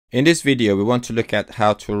In this video, we want to look at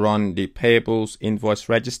how to run the Payables Invoice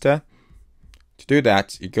Register. To do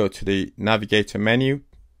that, you go to the Navigator menu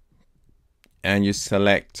and you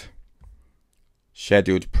select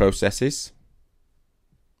Scheduled Processes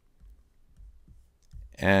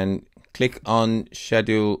and click on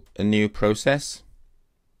Schedule a New Process.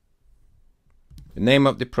 The name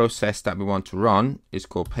of the process that we want to run is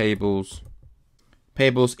called Payables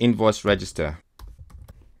Invoice Register.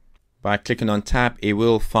 By clicking on Tab, it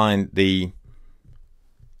will find the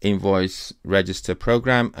Invoice Register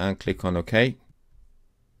program and click on OK.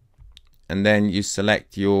 And then you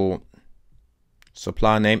select your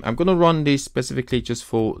supplier name. I'm going to run this specifically just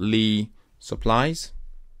for Lee Supplies.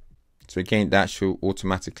 So again, that should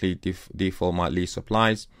automatically default my Lee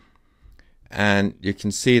Supplies. And you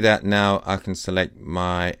can see that now I can select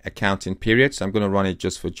my accounting period. So I'm going to run it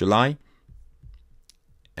just for July.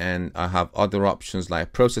 And I have other options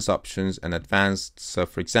like process options and advanced. So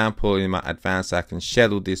for example, in my advanced, I can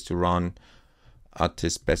schedule this to run at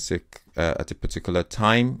a particular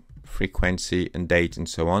time, frequency and date and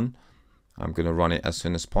so on. I'm going to run it as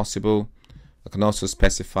soon as possible. I can also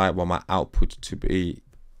specify what my output to be.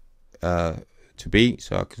 So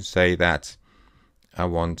I can say that I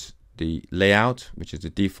want the layout, which is the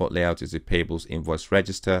default layout is the Payables Invoice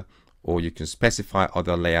Register, or you can specify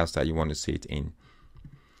other layouts that you want to see it in.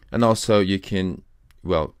 And also you can,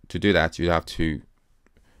 well, to do that, you have to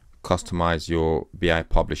customize your BI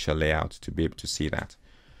Publisher layout to be able to see that.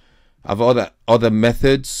 I have other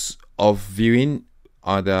methods of viewing,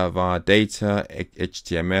 either via data,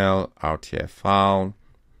 HTML, RTF file,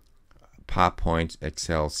 PowerPoint,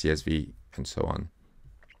 Excel, CSV, and so on.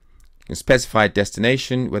 You can specify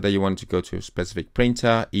destination, whether you want to go to a specific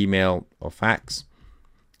printer, email, or fax.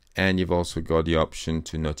 And you've also got the option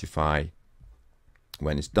to notify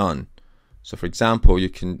when it's done. So for example, you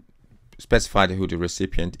can specify who the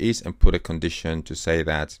recipient is and put a condition to say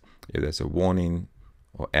that if there's a warning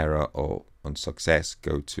or error or unsuccess,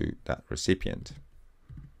 go to that recipient.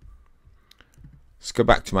 Let's go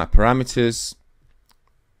back to my parameters.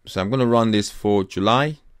 So I'm going to run this for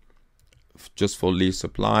July, just for Lee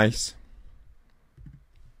Supplies.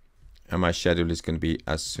 And my schedule is going to be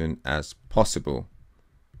as soon as possible.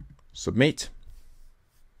 Submit.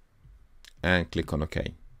 And click on OK.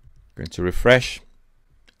 I'm going to refresh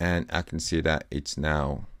and I can see that it's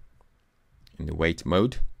now in the wait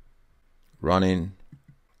mode. Running,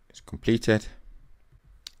 it's completed,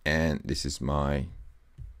 and this is my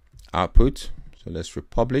output. So let's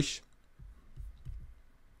republish,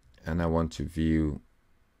 and I want to view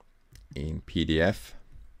in PDF.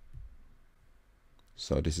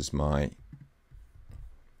 So this is my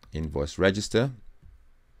invoice register.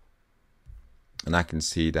 And I can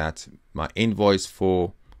see that my invoice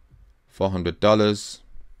for $400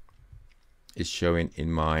 is showing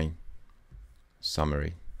in my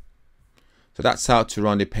summary. So that's how to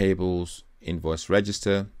run the Payables Invoice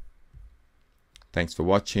Register. Thanks for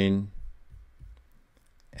watching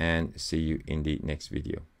and see you in the next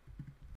video.